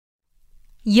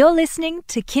You're listening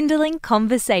to Kindling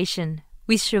Conversation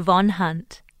with Siobhan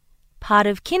Hunt, part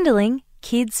of Kindling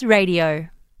Kids Radio.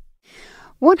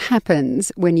 What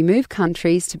happens when you move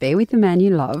countries to be with the man you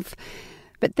love,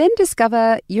 but then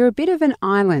discover you're a bit of an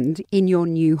island in your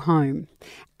new home?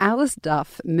 Alice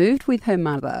Duff moved with her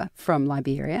mother from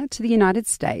Liberia to the United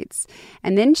States,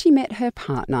 and then she met her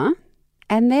partner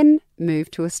and then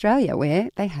moved to Australia where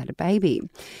they had a baby.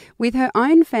 With her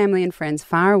own family and friends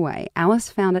far away, Alice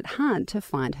found it hard to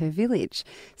find her village.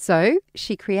 So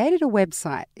she created a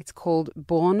website. It's called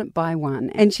Born by One.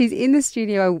 And she's in the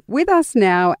studio with us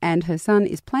now, and her son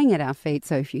is playing at our feet.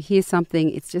 So if you hear something,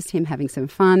 it's just him having some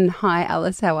fun. Hi,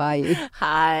 Alice. How are you?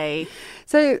 Hi.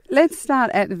 So let's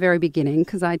start at the very beginning,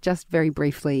 because I just very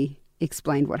briefly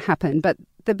explained what happened. But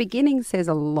the beginning says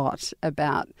a lot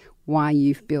about why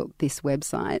you've built this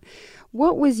website.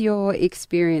 What was your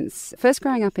experience first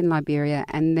growing up in Liberia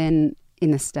and then in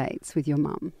the States with your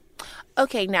mum?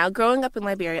 Okay, now growing up in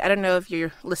Liberia, I don't know if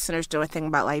your listeners know anything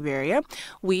about Liberia.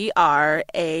 We are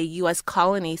a U.S.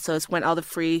 colony, so it's when all the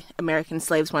free American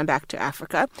slaves went back to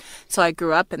Africa. So I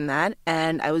grew up in that,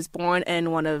 and I was born in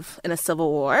a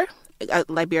civil war.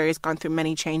 Liberia's gone through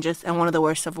many changes, and one of the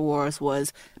worst civil wars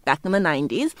was back in the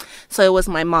 90s. So it was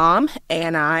my mom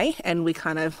and I, and we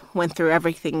kind of went through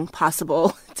everything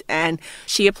possible. And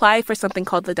she applied for something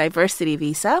called the diversity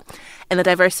visa. And the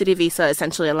diversity visa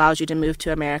essentially allows you to move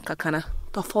to America, kind of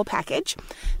the full package.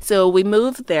 So we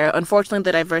moved there. Unfortunately,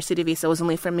 the diversity visa was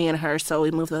only for me and her, so we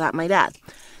moved without my dad.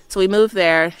 So we moved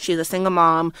there. She's a single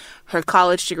mom. Her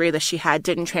college degree that she had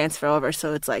didn't transfer over,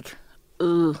 so it's like,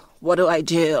 ooh, what do I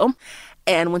do?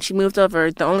 And when she moved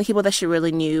over, the only people that she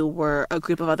really knew were a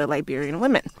group of other Liberian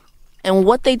women. And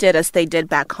what they did, as they did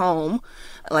back home,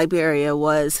 Liberia,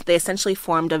 was they essentially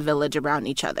formed a village around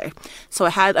each other. So I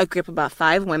had a group of about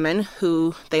 5 women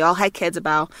who, they all had kids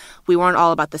we weren't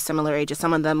all about the similar ages.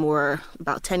 Some of them were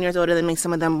about 10 years older than me.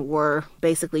 Some of them were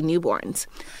basically newborns.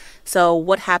 So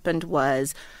what happened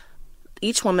was,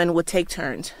 each woman would take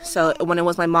turns. So when it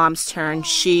was my mom's turn,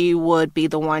 she would be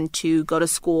the one to go to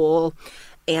school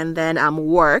and then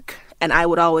work. And I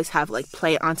would always have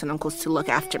play aunts and uncles to look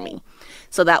after me.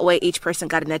 So that way each person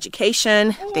got an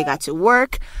education, they got to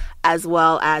work, as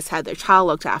well as had their child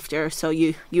looked after. So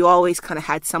you always kind of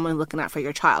had someone looking out for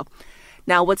your child.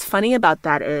 Now, what's funny about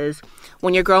that is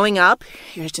when you're growing up,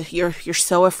 you're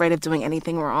so afraid of doing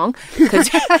anything wrong because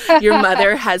your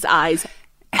mother has eyes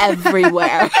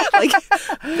everywhere.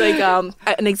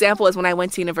 An example is when I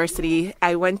went to university.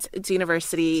 I went to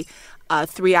university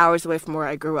 3 hours away from where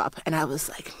I grew up, and I was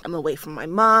like, I'm away from my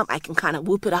mom. I can kind of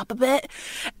whoop it up a bit,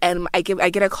 and I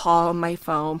get a call on my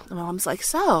phone. My mom's like,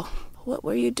 "So, what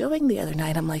were you doing the other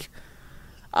night?" I'm like,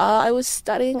 I was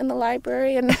studying in the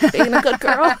library and being a good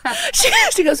girl.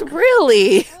 She goes,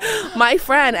 "Really? My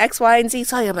friend X, Y, and Z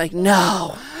saw you." I'm like,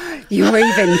 "No. You were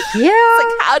even here?" It's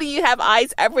like, how do you have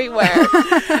eyes everywhere?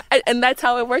 and that's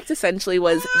how it worked, essentially,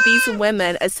 was these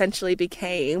women essentially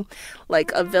became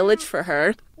like a village for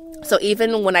her. So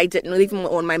even when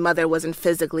my mother wasn't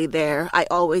physically there, I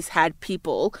always had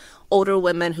people, older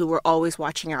women who were always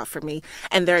watching out for me.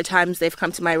 And there are times they've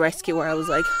come to my rescue where I was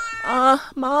like,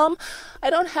 Mom, I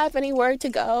don't have anywhere to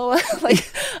go. I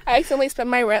accidentally spent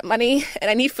my rent money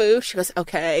and I need food. She goes,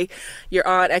 okay, your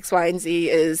aunt X, Y, and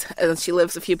Z she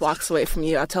lives a few blocks away from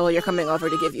you. I'll tell her you're coming over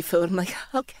to give you food. I'm like,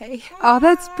 okay. Oh,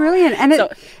 that's brilliant. And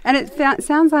it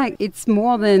sounds like it's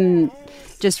more than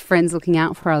just friends looking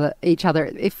out for each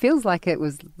other. It feels like it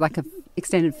was like a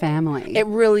extended family. It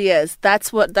really is.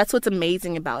 That's what's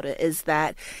amazing about it, is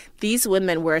that these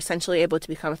women were essentially able to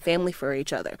become a family for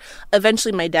each other.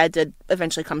 Eventually, my dad did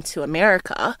eventually come to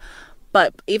America,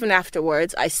 but even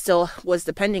afterwards, I still was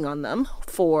depending on them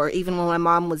for, even when my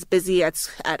mom was busy at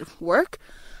work.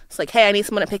 It's like, hey, I need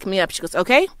someone to pick me up. She goes,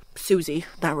 okay, Susie,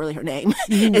 not really her name,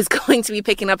 is going to be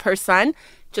picking up her son.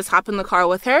 Just hop in the car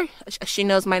with her. She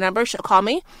knows my number. She'll call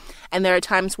me. And there are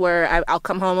times where I'll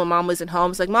come home and Mom isn't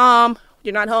home. It's like, Mom,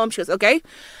 you're not home. She goes, okay,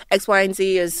 X, Y, and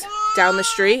Z is down the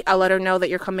street. I'll let her know that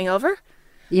you're coming over.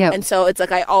 Yeah. And so it's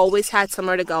like I always had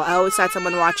somewhere to go. I always had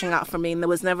someone watching out for me. And there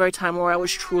was never a time where I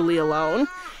was truly alone,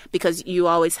 because you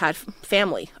always had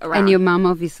family around. And your mum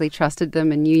obviously trusted them,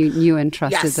 and you knew and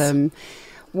trusted them.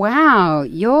 Wow,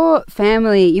 your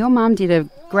mum did a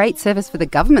great service for the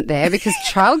government there, because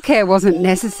childcare wasn't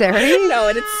necessary.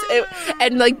 No,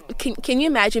 can you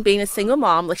imagine being a single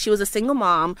mom? Like, she was a single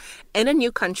mom in a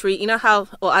new country. You know how,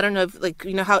 well, I don't know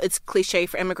if, how it's cliche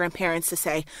for immigrant parents to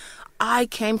say, I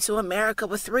came to America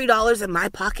with $3 in my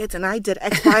pocket and I did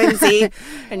X, Y, and Z.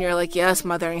 And you're like, yes,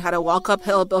 mother, and you had to walk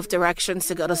uphill both directions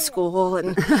to go to school.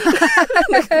 And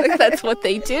that's what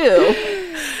they do.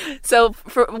 So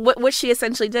for what she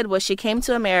essentially did was she came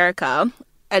to America,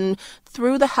 and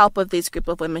through the help of these group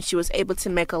of women, she was able to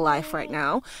make a life right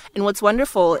now. And what's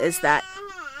wonderful is that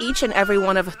each and every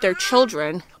one of their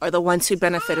children are the ones who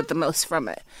benefited the most from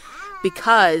it.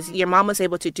 Because your mom was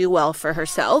able to do well for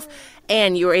herself,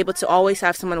 and you were able to always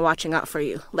have someone watching out for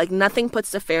you. Like, nothing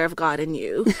puts the fear of God in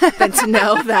you than to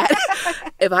know that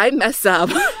if I mess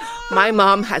up, my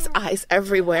mom has eyes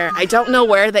everywhere. I don't know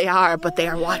where they are, but they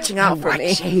are watching out for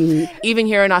me. Even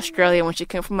here in Australia, when she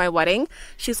came from my wedding,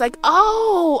 she's like,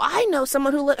 oh, I know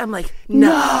someone who I'm like,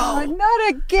 no, not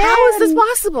again. How is this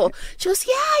possible? She goes,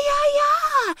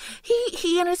 yeah.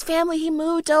 He and his family, he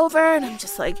moved over. And I'm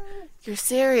just like, you're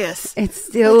serious. It's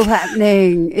still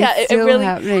happening. It's still really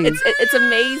happening. It's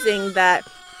amazing that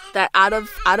out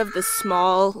of this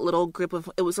small little group of,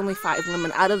 it was only 5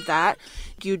 women, out of that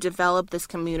you develop this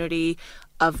community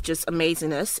of just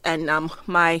amazingness. And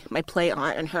my play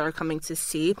aunt and her are coming to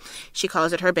see. She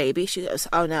calls it her baby. She goes,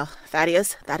 oh no,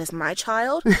 Thaddeus, that is my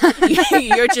child.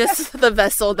 You're just the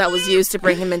vessel that was used to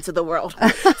bring him into the world.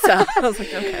 So I was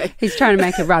like, okay. He's trying to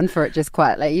make a run for it just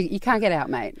quietly. You can't get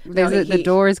out, mate. The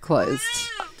door is closed.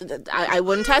 I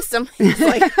wouldn't test him. He's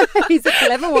like, he's a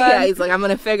clever one. Yeah, he's like, I'm going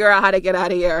to figure out how to get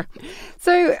out of here.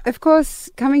 So, of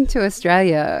course, coming to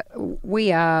Australia,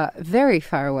 we are very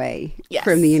far away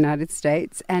from the United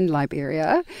States and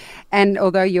Liberia. And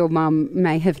although your mum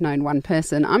may have known one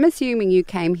person, I'm assuming you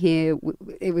came here,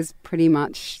 it was pretty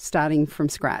much starting from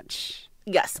scratch.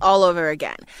 Yes, all over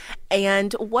again.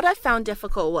 And what I found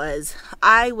difficult was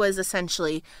I was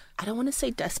essentially, I don't want to say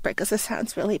desperate because it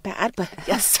sounds really bad, but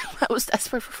yes, I was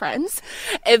desperate for friends.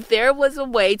 If there was a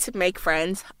way to make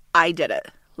friends, I did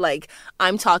it. Like,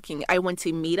 I'm talking, I went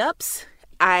to meetups.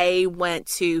 I went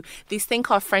to these thing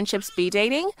called friendship speed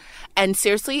dating. And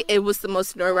seriously, it was the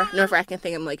most nerve-wracking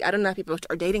thing. I'm like, I don't know how people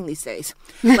are dating these days.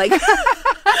 Like,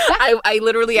 I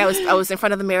literally, I was in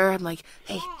front of the mirror. I'm like,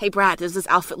 hey, Brad, does this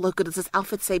outfit look good? Does this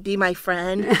outfit say be my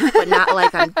friend? But not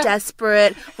like I'm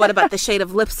desperate. What about the shade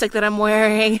of lipstick that I'm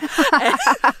wearing?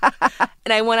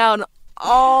 And I went out on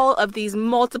all of these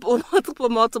multiple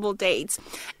dates.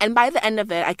 And by the end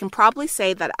of it, I can probably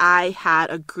say that I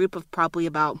had a group of probably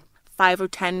about 5 or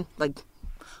 10 like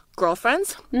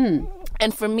girlfriends.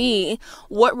 And for me,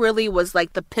 what really was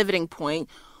like the pivoting point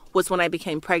was when I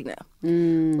became pregnant.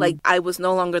 Like, I was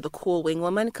no longer the cool wing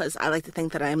woman, because I like to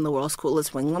think that I am the world's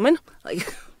coolest wing woman.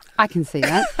 Like, I can see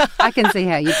that. I can see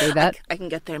how you do that. I can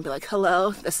get there and be like,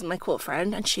 hello, this is my cool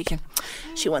friend, and she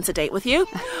wants a date with you.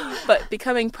 But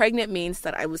becoming pregnant means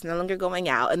that I was no longer going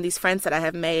out, and these friends that I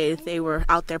have made, they were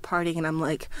out there partying, and I'm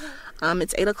like,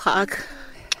 it's 8 o'clock.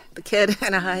 The kid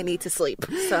and I need to sleep.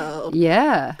 So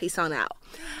yeah, peace on out.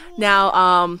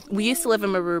 Now, we used to live in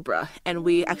Maroubra, and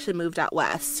we actually moved out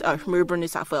west, Maroubra, New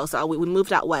South Wales. So we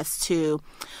moved out west to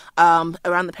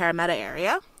around the Parramatta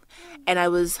area. And I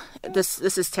was, this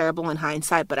is terrible in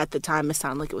hindsight, but at the time it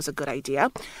sounded like it was a good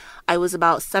idea. I was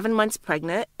about 7 months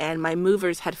pregnant, and my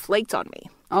movers had flaked on me.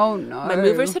 Oh, no. My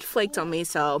movers had flaked on me,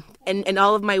 so in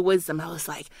all of my wisdom, I was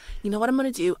like, you know what I'm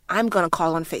going to do? I'm going to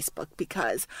call on Facebook,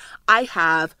 because I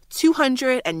have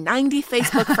 290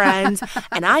 Facebook friends,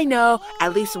 and I know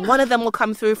at least one of them will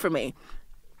come through for me.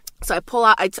 So I pull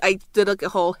out, I did like a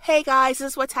whole, hey guys,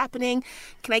 this is what's happening.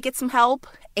 Can I get some help?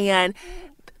 And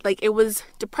like, it was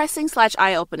depressing /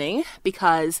 eye-opening,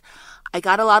 because I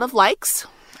got a lot of likes.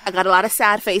 I got a lot of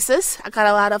sad faces. I got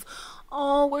a lot of,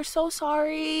 oh, we're so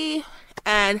sorry.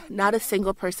 And not a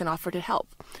single person offered to help.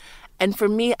 And for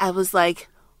me, I was like,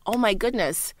 oh my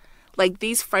goodness. Like,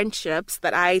 these friendships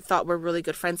that I thought were really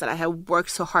good friends that I had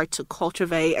worked so hard to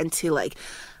cultivate and to like,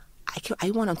 I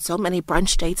went on so many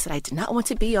brunch dates that I did not want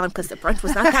to be on because the brunch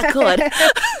was not that good.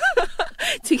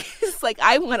 It's like,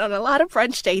 I went on a lot of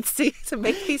brunch dates to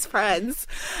make these friends.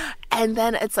 And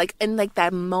then it's like, in like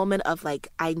that moment of like,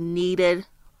 I needed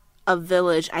a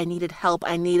village, I needed help,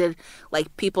 I needed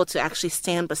like people to actually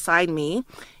stand beside me,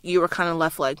 you were kind of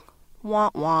left like, wah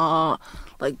wah,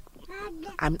 like,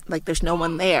 I'm like, there's no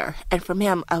one there. And for me,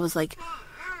 I was like,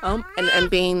 and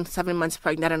being 7 months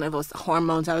pregnant, I don't know if it was the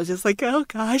hormones, I was just like, oh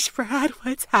gosh, Brad,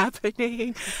 what's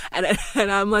happening? And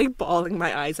I'm like bawling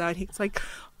my eyes out. He's like,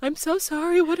 I'm so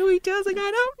sorry, what do we do? I was like,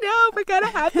 I don't know, we're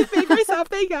gonna have to figure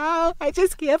something out. I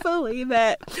just can't believe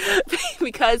it.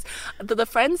 Because the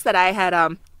friends that I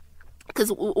had,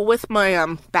 because with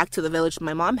my back to the village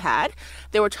my mom had,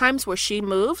 there were times where she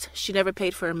moved, she never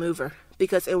paid for a mover,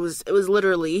 because it was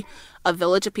literally a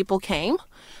village of people came.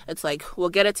 It's like, we'll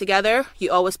get it together.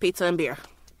 You owe us pizza and beer.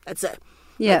 That's it.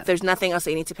 Yeah. Like, there's nothing else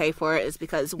they need to pay for it. It's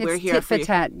because we're It's here tit for for you.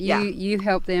 tat. Yeah. You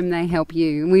help them, they help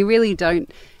you. And we really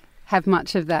don't have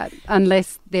much of that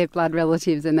unless they're blood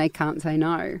relatives and they can't say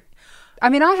no. I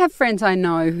mean, I have friends I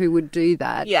know who would do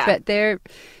that, Yeah. but they're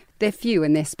few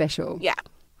and they're special. Yeah.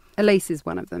 Elise is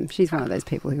one of them. She's one of those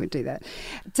people who would do that.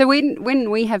 So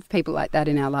when we have people like that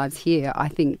in our lives here, I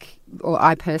think, or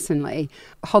I personally,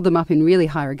 hold them up in really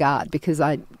high regard because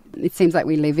it seems like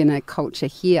we live in a culture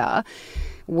here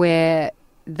where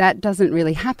that doesn't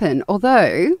really happen.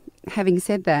 Although, having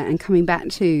said that and coming back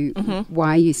to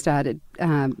why you started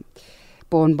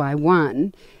Born by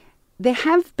One, there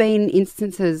have been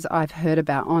instances I've heard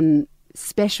about on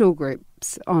special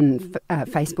groups on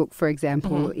Facebook, for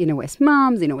example, Inner West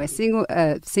Mums, Inner West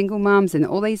Single Mums, and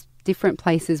all these different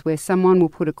places where someone will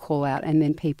put a call out and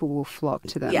then people will flock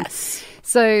to them. Yes.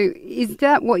 So is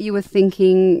that what you were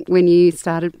thinking when you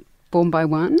started Born by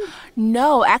One?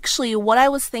 No, actually, what I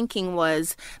was thinking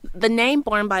was the name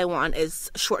Born by One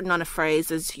is shortened on a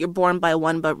phrase is you're born by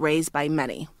one but raised by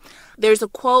many. There's a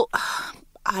quote,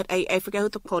 I forget who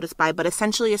the quote is by, but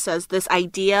essentially it says this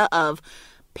idea of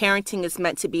parenting is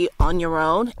meant to be on your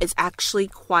own is actually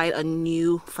quite a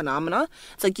new phenomena.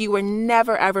 It's like you were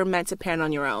never, ever meant to parent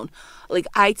on your own. Like,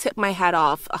 I tip my hat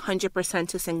off 100%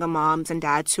 to single moms and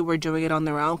dads who were doing it on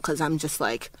their own because I'm just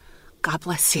like, God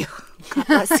bless you. God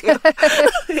bless you.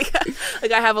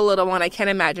 Like, I have a little one. I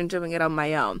can't imagine doing it on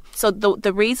my own. So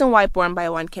the reason why Born by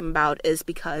One came about is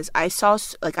because I saw,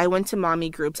 like, I went to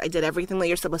mommy groups. I did everything that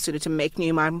you're supposed to do to make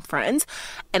new mom friends.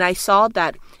 And I saw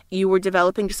that you were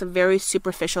developing just a very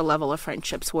superficial level of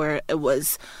friendships where it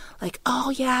was like, oh,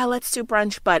 yeah, let's do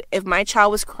brunch. But if my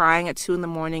child was crying at 2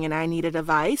 a.m. and I needed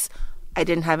advice, I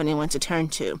didn't have anyone to turn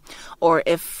to. Or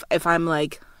if I'm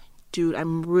like, dude,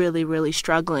 I'm really, really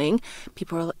struggling.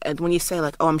 And when you say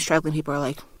like, oh, I'm struggling, people are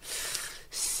like,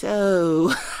 so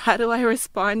how do I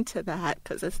respond to that?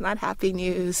 Because it's not happy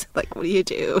news. Like, what do you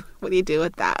do? What do you do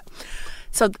with that?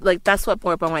 So, like, that's what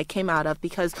Born by One came out of,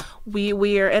 because we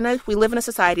live in a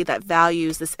society that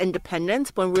values this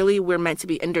independence, but really we're meant to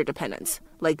be interdependence.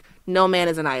 Like, no man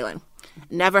is an island.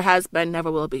 Never has been, never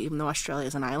will be, even though Australia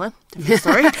is an island.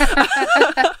 Different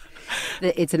story.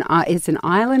 It's an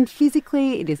island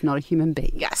physically. It is not a human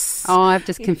being. Yes. Oh, I've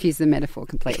just confused the metaphor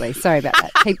completely. Sorry about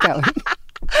that. Keep going.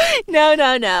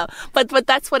 No. But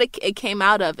that's what it came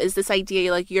out of, is this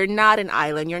idea, like, you're not an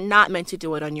island. You're not meant to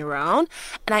do it on your own.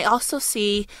 And I also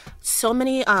see so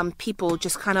many people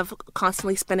just kind of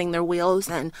constantly spinning their wheels.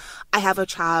 And I have a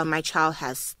child. My child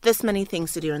has this many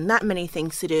things to do and that many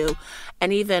things to do.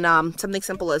 And even something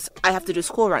simple as I have to do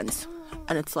school runs.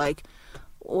 And it's like,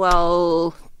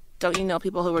 well, don't you know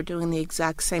people who are doing the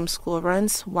exact same school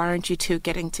runs? Why aren't you two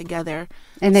getting together?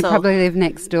 And they probably live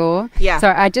next door. Yeah.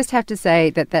 So I just have to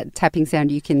say that tapping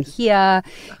sound you can hear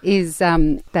is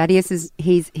Thaddeus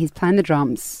he's playing the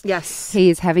drums. Yes.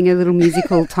 He is having a little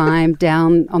musical time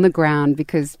down on the ground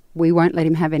because we won't let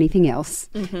him have anything else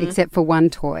except for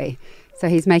one toy. So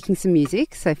he's making some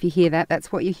music. So if you hear that,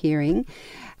 that's what you're hearing.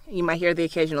 You might hear the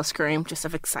occasional scream just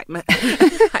of excitement.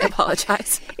 I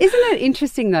apologize. Isn't it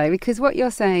interesting, though? Because what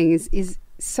you're saying is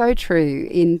so true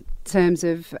in terms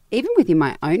of, even within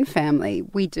my own family,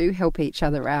 we do help each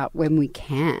other out when we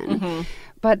can.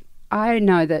 But I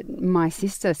know that my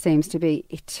sister seems to be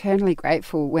eternally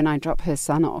grateful when I drop her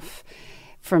son off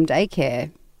from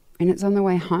daycare and it's on the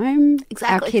way home.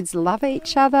 Exactly. Our kids love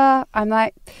each other. I'm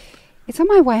like, it's on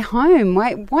my way home.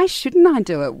 Why shouldn't I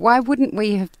do it? Why wouldn't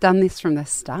we have done this from the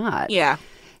start? Yeah.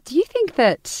 Do you think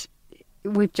that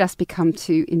we've just become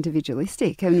too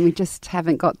individualistic and we just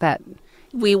haven't got that?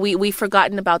 We've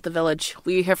forgotten about the village.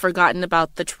 We have forgotten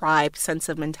about the tribe sense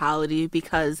of mentality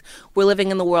because we're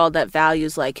living in the world that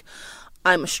values, like,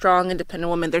 I'm a strong, independent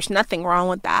woman. There's nothing wrong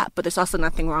with that, but there's also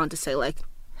nothing wrong to say, like,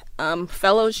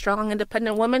 fellow strong,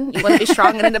 independent woman, you want to be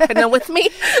strong and independent with me?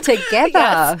 Together.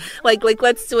 Yes. Like,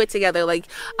 let's do it together. Like,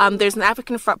 there's an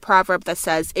African proverb that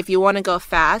says, if you want to go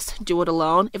fast, do it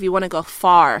alone. If you want to go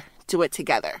far, do it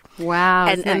together. Wow.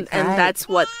 And that's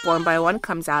what Born by One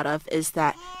comes out of, is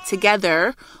that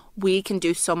together we can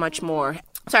do so much more.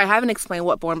 Sorry, I haven't explained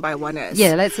what Born by One is.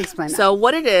 Yeah, let's explain that. So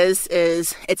what it is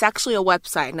it's actually a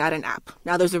website, not an app.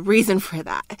 Now, there's a reason for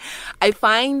that. I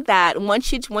find that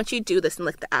once you do this in,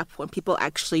 like, the app, when people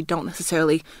actually don't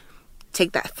necessarily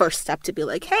take that first step to be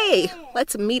like, hey,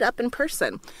 let's meet up in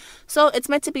person. So it's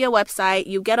meant to be a website.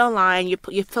 You get online,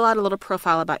 you fill out a little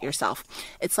profile about yourself.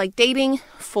 It's like dating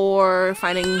for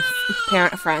finding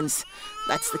parent friends.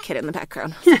 That's the kid in the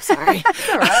background. So sorry. It's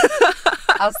all right.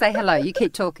 I'll say hello. You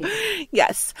keep talking.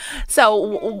 Yes. So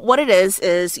what it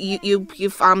is you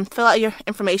fill out your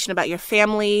information about your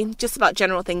family, just about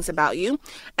general things about you,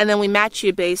 and then we match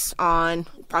you based on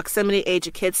proximity, age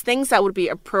of kids, things that would be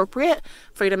appropriate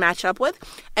for you to match up with.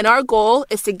 And our goal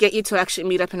is to get you to actually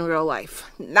meet up in real life,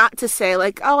 not to say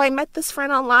like, oh, I met this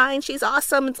friend online, she's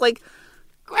awesome. It's like,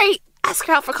 great, ask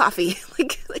her out for coffee.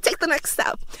 like take the next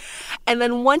step. And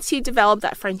then once you develop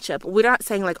that friendship, we're not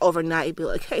saying like overnight, you'd be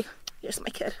like, hey, here's my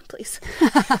kid, please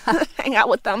hang out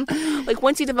with them. Like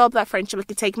once you develop that friendship, it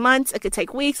could take months, it could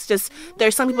take weeks. Just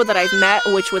there's some people that I've met,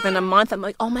 which within a month, I'm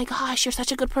like, oh my gosh, you're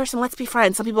such a good person, let's be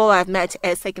friends. Some people I've met,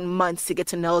 it's taken months to get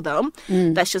to know them.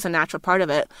 That's just a natural part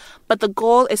of it. But the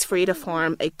goal is for you to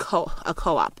form a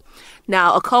co-op.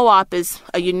 Now, a co-op is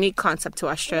a unique concept to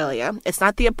Australia. It's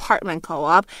not the apartment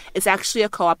co-op. It's actually a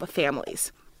co-op of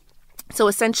families. So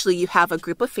essentially, you have a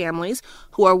group of families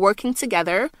who are working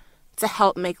together to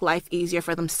help make life easier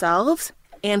for themselves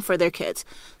and for their kids.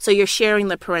 So you're sharing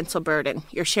the parental burden.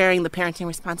 You're sharing the parenting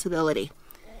responsibility.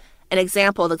 An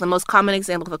example, the most common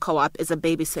example of a co-op is a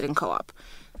babysitting co-op.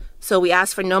 So we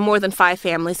ask for no more than 5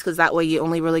 families because that way you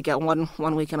only really get one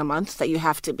week in a month that you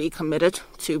have to be committed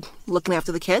to looking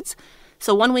after the kids.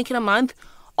 So 1 week in a month,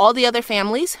 all the other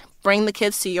families bring the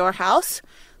kids to your house.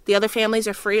 The other families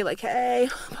are free, like, hey,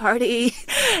 party.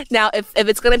 Now, if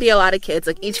it's going to be a lot of kids,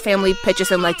 like each family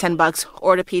pitches in like $10,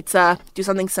 order pizza, do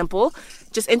something simple.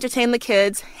 Just entertain the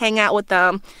kids, hang out with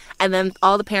them, and then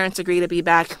all the parents agree to be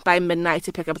back by midnight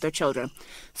to pick up their children.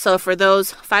 So for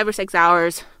those 5 or 6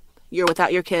 hours, you're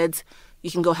without your kids,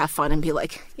 you can go have fun and be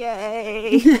like,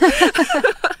 yay.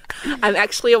 I'm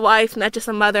actually a wife, not just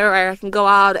a mother, or I can go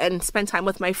out and spend time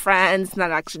with my friends, not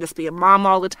actually just be a mom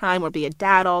all the time or be a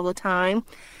dad all the time.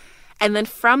 And then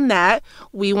from that,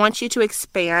 we want you to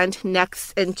expand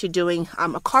next into doing a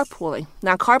carpooling.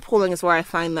 Now, carpooling is where I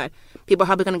find that people are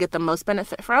probably going to get the most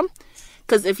benefit from.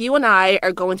 Because if you and I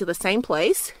are going to the same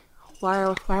place, why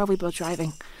are we both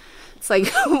driving? It's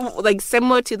like like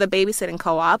similar to the babysitting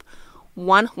co-op.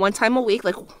 One time a week,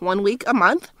 like 1 week a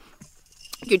month,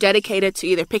 you're dedicated to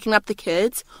either picking up the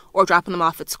kids or dropping them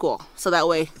off at school. So that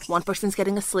way, one person's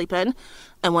getting a sleep in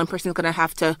and one person's going to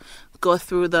have to go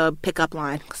through the pickup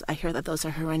line. Because I hear that those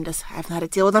are horrendous. I've had to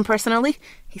deal with them personally.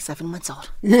 He's 7 months old.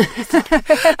 And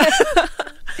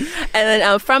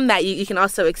then from that, you can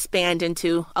also expand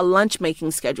into a lunch making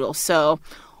schedule. So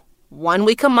 1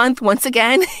 week a month, once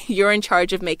again, you're in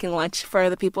charge of making lunch for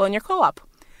the people in your co-op.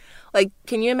 Like,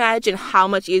 can you imagine how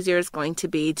much easier it's going to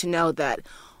be to know that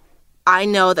I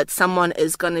know that someone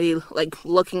is going to be like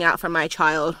looking out for my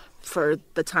child for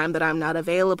the time that I'm not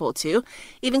available to.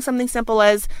 Even something simple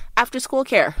as after school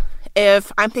care.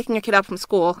 If I'm picking a kid up from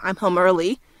school, I'm home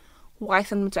early. Why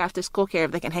send them to after school care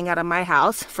if they can hang out at my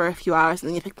house for a few hours and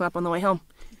then you pick them up on the way home?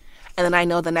 And then I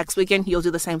know the next weekend you'll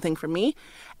do the same thing for me.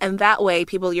 And that way,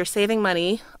 people, you're saving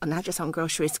money, not just on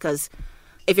groceries, because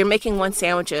if you're making one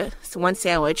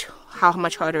sandwich, how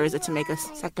much harder is it to make a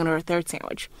second or a third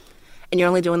sandwich? And you're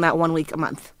only doing that 1 week a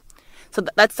month. So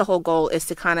that's the whole goal, is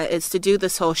to do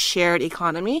this whole shared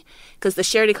economy, because the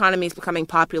shared economy is becoming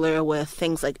popular with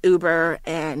things like Uber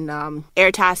and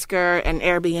Airtasker and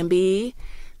Airbnb.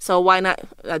 So why not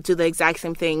do the exact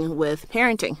same thing with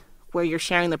parenting, where you're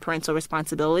sharing the parental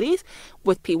responsibilities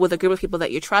with a group of people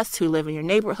that you trust, who live in your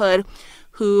neighborhood,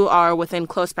 who are within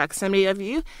close proximity of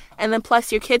you. And then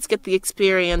plus your kids get the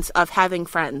experience of having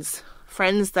friends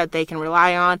that they can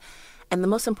rely on. And the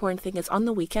most important thing is on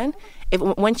the weekend,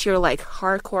 once you're like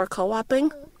hardcore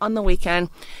co-oping on the weekend,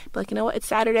 be like, you know what, it's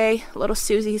Saturday, little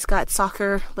Susie's got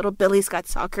soccer, little Billy's got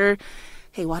soccer.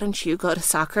 Hey, why don't you go to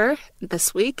soccer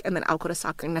this week and then I'll go to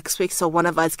soccer next week so one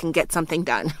of us can get something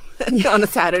done on a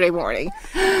Saturday morning.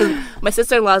 My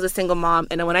sister-in-law is a single mom,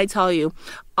 and when I tell you,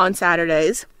 on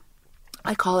Saturdays,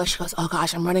 I call her, she goes, oh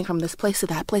gosh, I'm running from this place to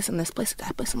that place and this place to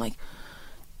that place. I'm like,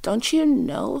 don't you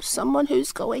know someone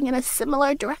who's going in a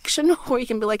similar direction where you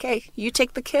can be like, hey, you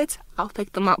take the kids, I'll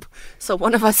pick them up. So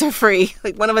one of us are free.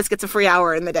 Like one of us gets a free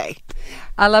hour in the day.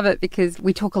 I love it because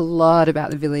we talk a lot about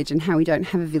the village and how we don't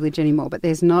have a village anymore, but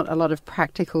there's not a lot of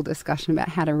practical discussion about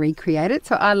how to recreate it.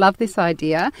 So I love this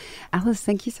idea. Alice,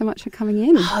 thank you so much for coming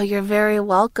in. Oh, you're very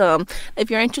welcome. If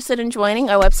you're interested in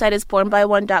joining, our website is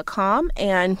bornbyone.com,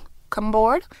 and come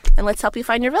aboard and let's help you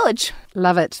find your village.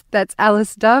 Love it. That's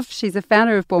Alice Duff. She's a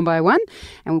founder of Born by One,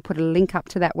 and we'll put a link up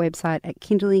to that website at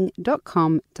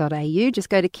kindling.com.au. Just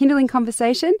go to Kindling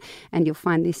Conversation and you'll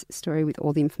find this story with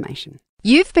all the information.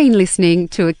 You've been listening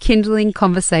to a Kindling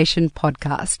Conversation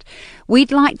podcast.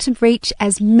 We'd like to reach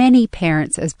as many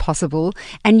parents as possible,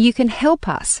 and you can help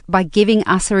us by giving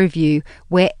us a review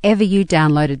wherever you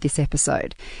downloaded this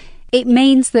episode. It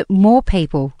means that more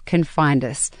people can find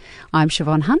us. I'm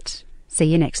Siobhan Hunt. See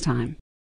you next time.